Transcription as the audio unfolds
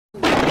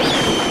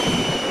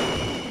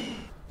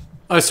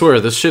I swear,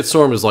 this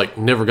shitstorm is like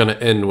never gonna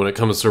end when it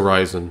comes to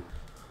Ryzen.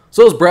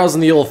 So I was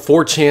browsing the old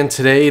 4chan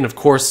today, and of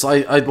course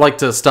I'd like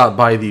to stop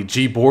by the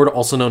G board,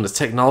 also known as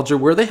Technology,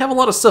 where they have a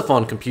lot of stuff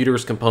on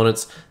computers,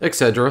 components,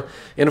 etc.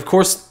 And of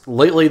course,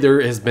 lately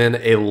there has been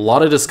a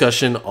lot of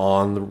discussion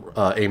on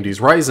AMD's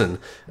Ryzen,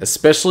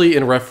 especially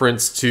in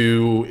reference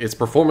to its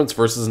performance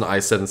versus an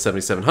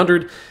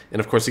i7-7700. And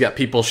of course you got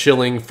people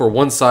shilling for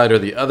one side or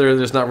the other.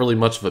 There's not really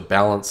much of a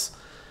balance.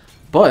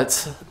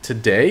 But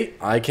today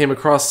I came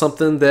across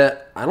something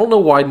that I don't know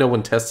why no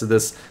one tested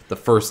this the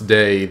first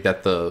day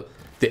that the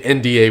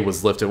NDA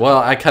was lifted. Well,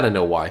 I kind of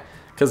know why,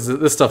 because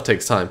this stuff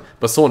takes time.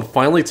 But someone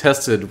finally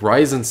tested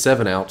Ryzen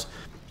 7 out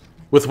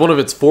with one of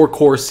its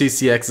 4-core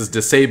CCXs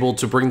disabled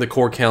to bring the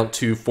core count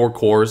to 4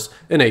 cores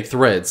and 8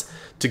 threads,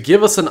 to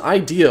give us an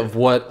idea of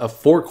what a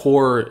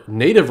 4-core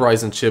native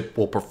Ryzen chip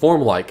will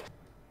perform like.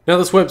 Now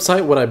this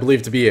website, what I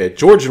believe to be a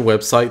Georgian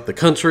website, the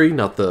country,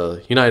 not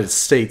the United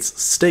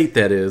States, state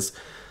that is,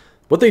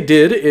 what they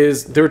did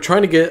is they were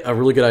trying to get a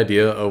really good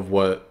idea of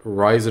what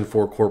Ryzen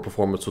 4 core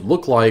performance would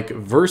look like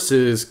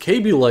versus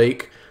Kaby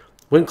Lake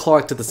when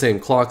clocked at the same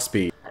clock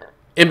speed.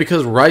 And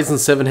because Ryzen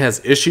 7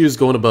 has issues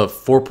going above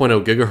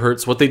 4.0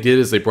 GHz, what they did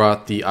is they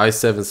brought the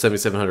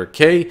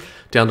i7-7700k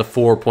down to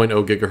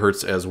 4.0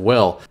 GHz as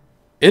well.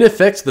 In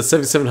effect, the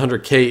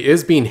 7700K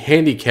is being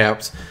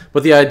handicapped,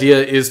 but the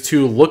idea is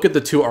to look at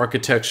the two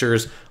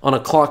architectures on a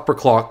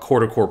clock-per-clock,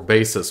 core-to-core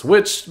basis,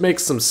 which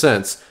makes some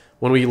sense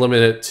when we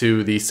limit it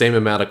to the same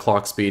amount of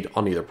clock speed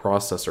on either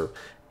processor.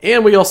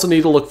 And we also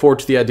need to look forward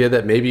to the idea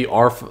that maybe the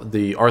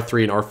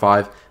R3 and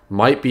R5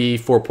 might be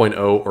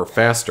 4.0 or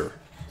faster.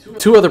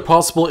 Two other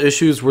possible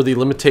issues were the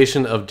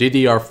limitation of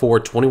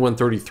DDR4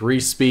 2133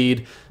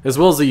 speed, as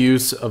well as the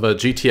use of a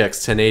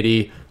GTX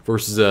 1080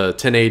 versus a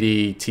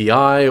 1080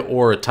 Ti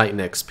or a Titan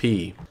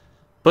XP.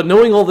 But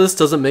knowing all this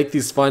doesn't make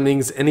these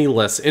findings any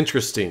less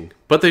interesting,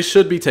 but they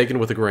should be taken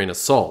with a grain of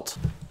salt.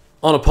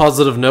 On a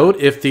positive note,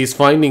 if these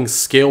findings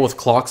scale with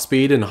clock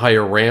speed and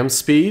higher RAM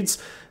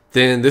speeds,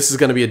 then this is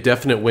going to be a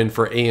definite win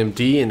for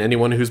AMD and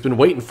anyone who's been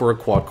waiting for a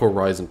quad-core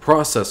Ryzen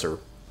processor.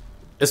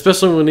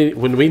 Especially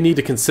when we need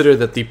to consider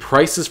that the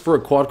prices for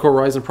a quad-core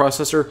Ryzen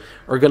processor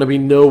are going to be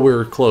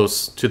nowhere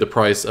close to the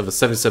price of a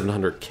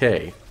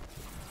 7700K.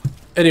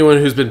 Anyone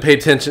who's been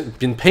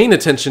paying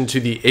attention to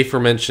the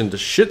aforementioned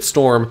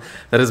shitstorm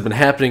that has been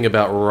happening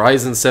about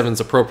Ryzen 7's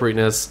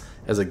appropriateness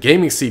as a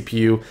gaming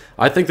CPU,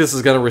 I think this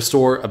is going to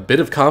restore a bit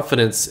of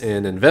confidence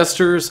in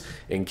investors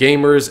and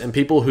gamers and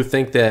people who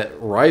think that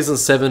Ryzen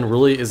 7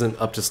 really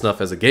isn't up to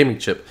snuff as a gaming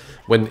chip,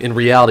 when in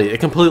reality it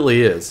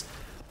completely is.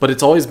 But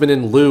it's always been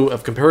in lieu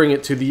of comparing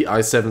it to the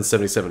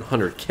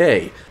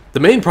i7-7700K. The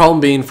main problem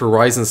being for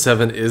Ryzen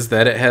 7 is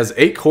that it has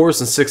 8 cores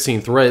and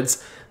 16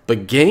 threads,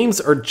 but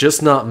games are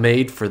just not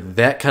made for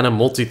that kind of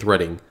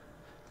multi-threading.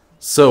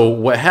 So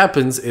what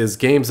happens is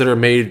games that are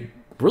made,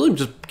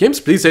 games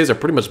these days are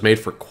pretty much made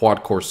for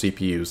quad-core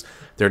CPUs.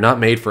 They're not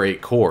made for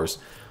 8 cores.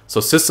 So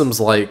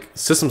systems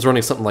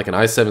running something like an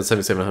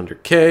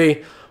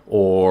i7-7700K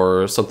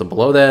or something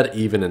below that,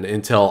 even an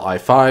Intel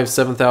i5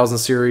 7000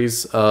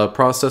 series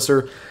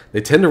processor,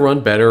 they tend to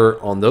run better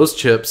on those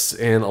chips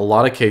in a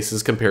lot of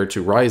cases compared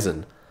to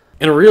Ryzen.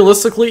 And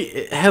realistically,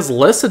 it has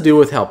less to do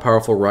with how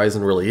powerful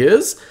Ryzen really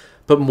is,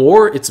 but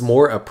it's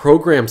more a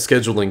program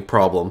scheduling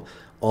problem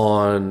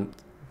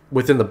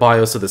within the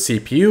BIOS of the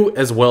CPU,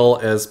 as well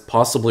as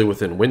possibly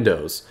within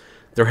Windows.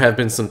 There have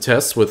been some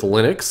tests with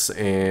Linux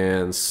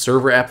and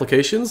server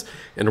applications,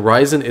 and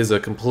Ryzen is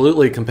a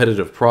completely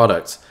competitive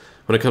product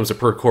when it comes to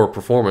per-core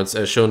performance,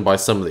 as shown by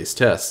some of these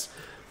tests.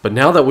 But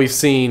now that we've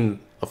seen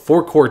a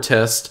 4-core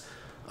test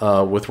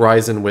with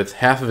Ryzen with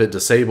half of it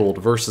disabled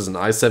versus an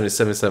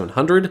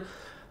i7-7700,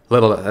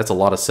 that's a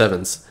lot of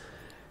 7s.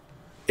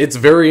 It's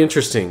very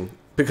interesting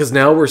because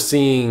now we're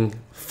seeing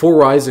 4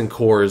 Ryzen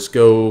cores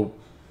go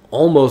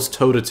almost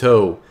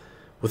toe-to-toe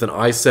with an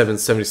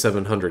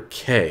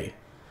i7-7700K.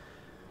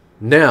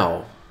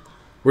 Now,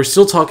 we're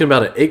still talking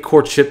about an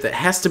 8-core chip that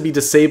has to be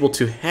disabled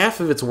to half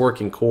of its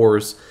working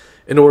cores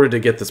in order to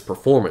get this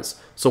performance.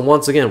 So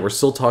once again, we're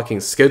still talking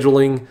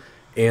scheduling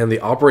and the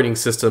operating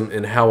system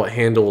and how it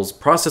handles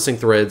processing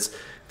threads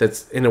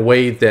that's in a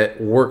way that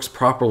works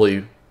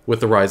properly with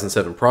the Ryzen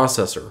 7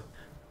 processor.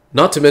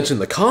 Not to mention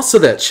the cost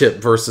of that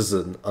chip versus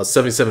a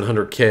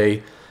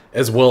 7700K,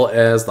 as well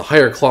as the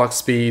higher clock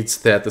speeds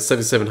that the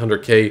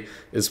 7700K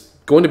is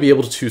going to be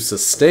able to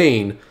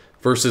sustain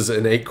versus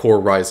an 8-core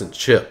Ryzen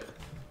chip.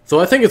 So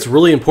I think it's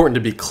really important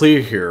to be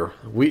clear here.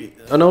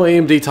 I know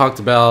AMD talked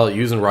about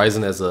using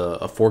Ryzen as a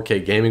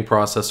 4K gaming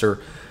processor,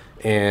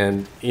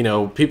 and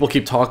people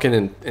keep talking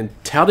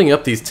and touting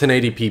up these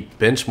 1080p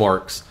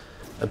benchmarks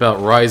about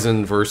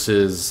Ryzen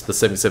versus the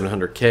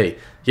 7700K.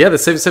 Yeah, the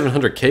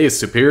 7700K is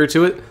superior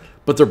to it,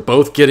 but they're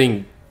both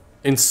getting,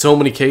 in so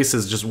many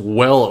cases, just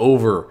well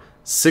over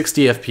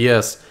 60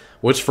 FPS,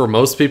 which for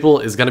most people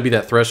is going to be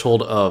that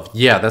threshold of,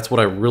 yeah, that's what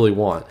I really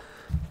want.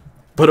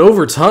 But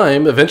over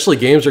time, eventually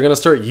games are going to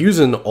start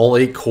using all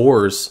 8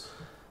 cores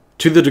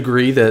to the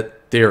degree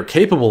that they are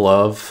capable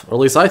of, or at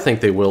least I think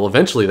they will,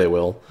 eventually they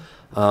will.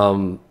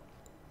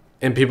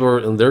 And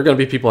there are going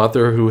to be people out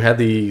there who had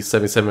the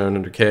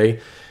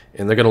 7700K,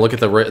 and they're going to look at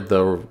the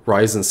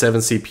Ryzen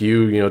 7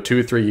 CPU, 2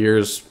 or 3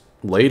 years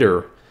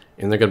later,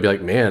 and they're going to be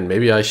like, man,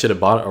 maybe I should have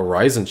bought a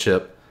Ryzen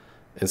chip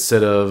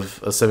instead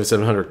of a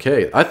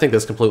 7700K. I think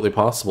that's completely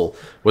possible.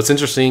 What's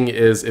interesting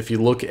is if you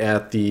look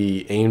at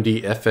the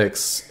AMD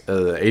FX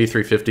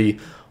 8350,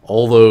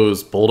 all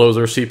those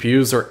Bulldozer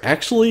CPUs are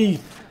actually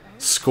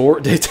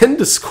they tend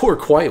to score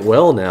quite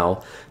well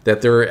now,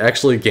 that there are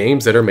actually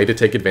games that are made to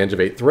take advantage of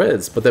 8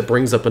 threads. But that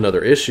brings up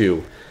another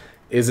issue,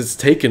 is it's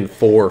taken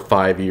 4 or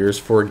 5 years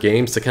for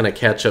games to kind of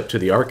catch up to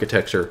the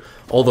architecture,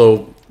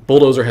 although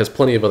Bulldozer has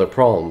plenty of other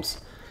problems.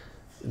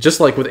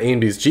 Just like with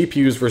AMD's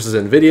GPUs versus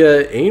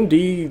NVIDIA,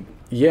 AMD,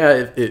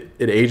 yeah, it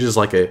ages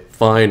like a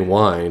fine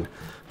wine.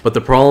 But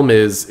the problem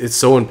is, it's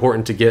so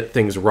important to get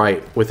things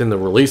right within the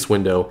release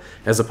window,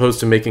 as opposed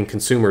to making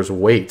consumers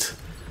wait,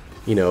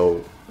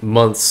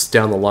 months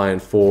down the line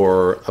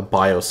for a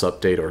BIOS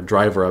update or a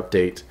driver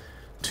update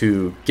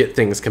to get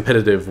things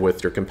competitive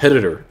with your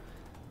competitor.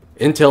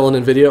 Intel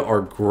and NVIDIA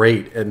are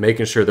great at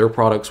making sure their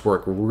products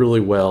work really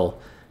well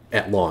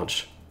at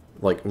launch.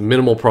 Like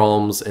minimal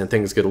problems and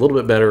things get a little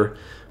bit better,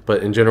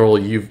 but in general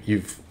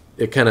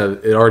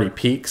it already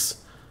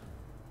peaks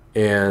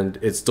and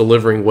it's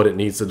delivering what it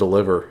needs to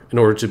deliver in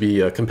order to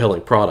be a compelling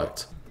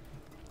product.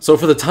 So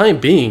for the time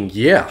being,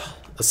 yeah,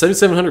 a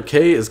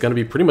 7700K is going to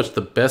be pretty much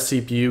the best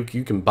CPU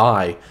you can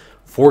buy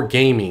for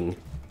gaming.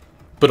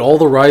 But all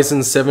the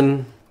Ryzen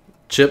 7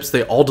 chips,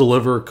 they all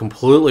deliver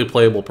completely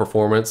playable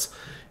performance,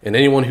 and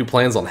anyone who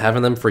plans on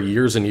having them for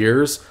years and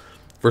years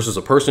versus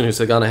a person who's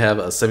going to have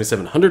a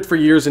 7700 for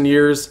years and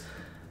years,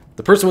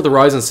 the person with the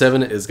Ryzen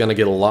 7 is going to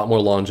get a lot more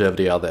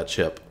longevity out of that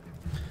chip.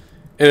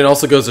 And it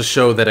also goes to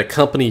show that a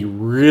company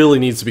really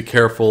needs to be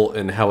careful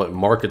in how it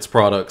markets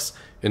products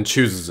and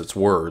chooses its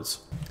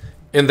words.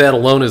 And that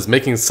alone is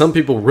making some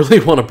people really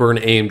want to burn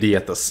AMD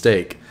at the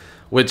stake,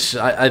 which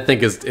I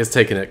think is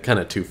taking it kind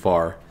of too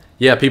far.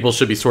 Yeah, people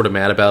should be sort of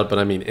mad about it, but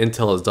I mean,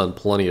 Intel has done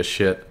plenty of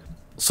shit,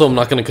 so I'm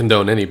not going to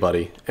condone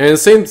anybody. And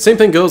same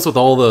thing goes with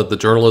all the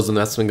journalism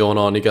that's been going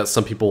on. You got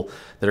some people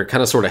that are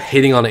kind of sort of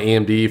hating on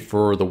AMD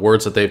for the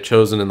words that they've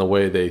chosen and the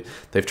way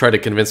they've tried to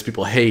convince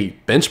people, hey,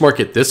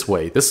 benchmark it this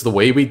way. This is the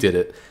way we did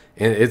it,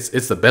 and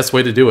it's the best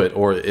way to do it,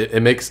 or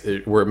it makes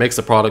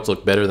the product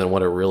look better than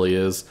what it really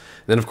is.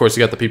 And then of course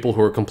you got the people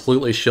who are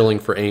completely shilling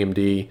for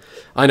AMD.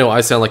 I know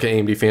I sound like an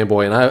AMD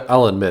fanboy, and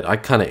I'll admit I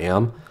kind of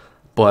am,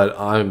 but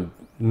I'm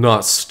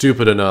not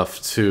stupid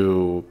enough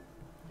to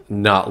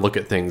not look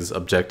at things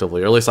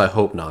objectively, or at least I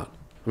hope not.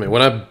 I mean,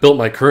 when I built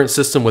my current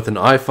system with an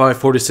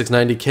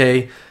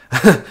i5-4690K,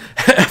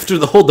 after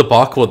the whole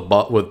debacle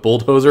with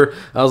Bulldozer,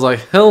 I was like,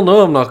 hell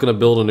no, I'm not going to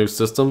build a new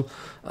system.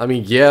 I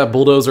mean, yeah,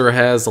 Bulldozer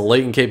has the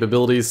latent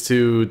capabilities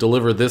to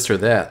deliver this or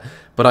that,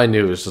 but I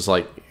knew it's just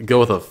like, go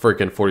with a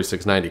freaking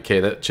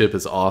 4690K. That chip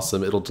is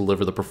awesome. It'll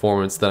deliver the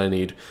performance that I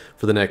need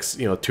for the next,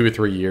 2 or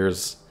 3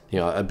 years.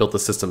 I built the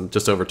system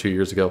just over 2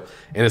 years ago,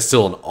 and it's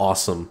still an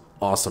awesome,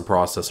 awesome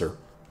processor.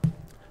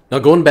 Now,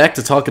 going back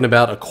to talking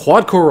about a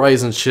quad-core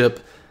Ryzen chip,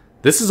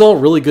 this is all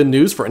really good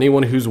news for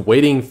anyone who's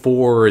waiting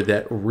for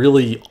that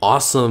really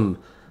awesome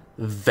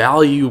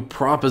value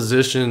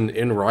proposition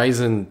in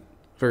Ryzen,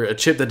 for a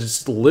chip that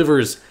just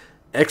delivers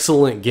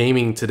excellent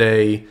gaming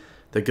today,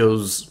 that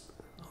goes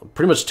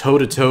pretty much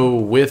toe-to-toe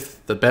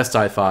with the best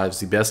i5s,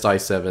 the best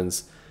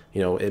i7s.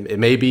 It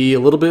may be a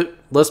little bit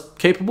less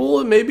capable,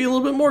 it may be a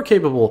little bit more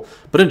capable,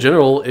 but in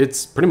general,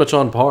 it's pretty much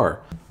on par,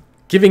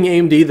 giving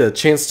AMD the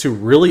chance to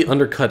really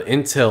undercut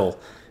Intel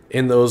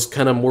in those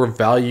kind of more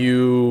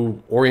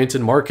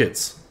value-oriented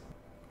markets.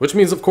 Which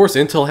means, of course,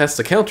 Intel has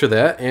to counter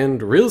that,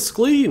 and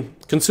realistically,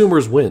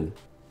 consumers win.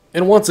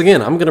 And once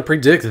again, I'm going to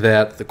predict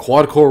that the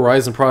quad-core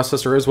Ryzen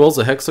processor as well as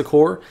the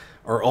hexa-core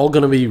are all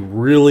going to be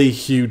really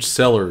huge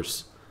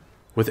sellers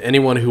with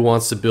anyone who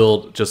wants to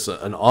build just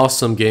an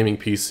awesome gaming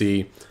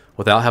PC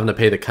without having to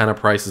pay the kind of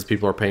prices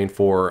people are paying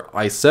for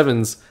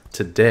i7s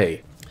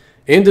today.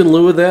 And in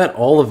lieu of that,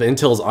 all of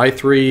Intel's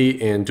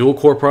i3 and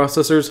dual-core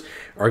processors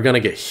are going to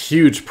get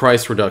huge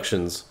price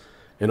reductions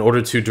in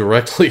order to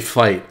directly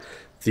fight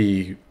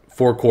the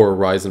 4-core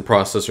Ryzen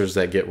processors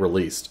that get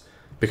released.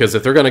 Because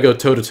if they're going to go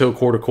toe-to-toe,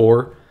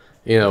 core-to-core,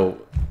 the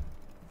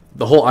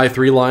whole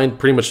i3 line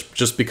pretty much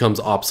just becomes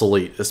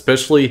obsolete,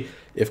 especially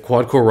if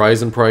quad-core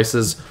Ryzen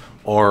prices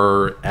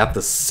are at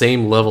the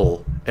same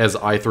level as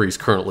i3s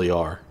currently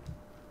are.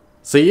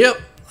 So yep,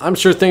 I'm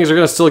sure things are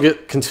going to still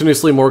get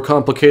continuously more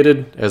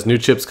complicated as new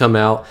chips come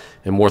out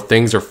and more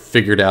things are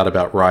figured out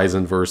about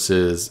Ryzen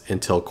versus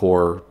Intel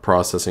Core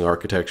processing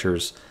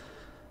architectures.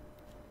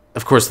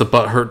 Of course, the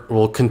butthurt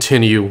will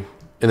continue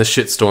and the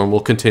shitstorm will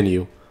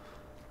continue.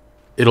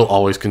 It'll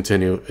always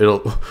continue.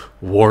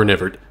 War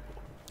never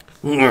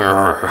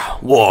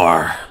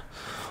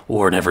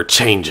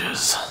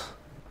changes.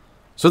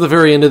 So at the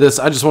very end of this,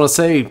 I just want to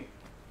say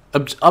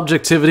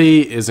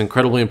objectivity is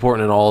incredibly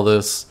important in all of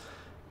this,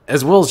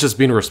 as well as just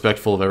being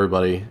respectful of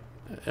everybody.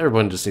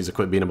 Everyone just needs to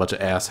quit being a bunch of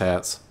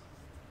asshats.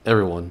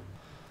 Everyone.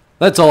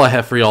 That's all I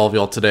have for all of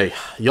y'all today.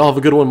 Y'all have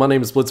a good one. My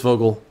name is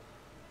Blitzvogel.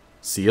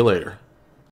 See you later.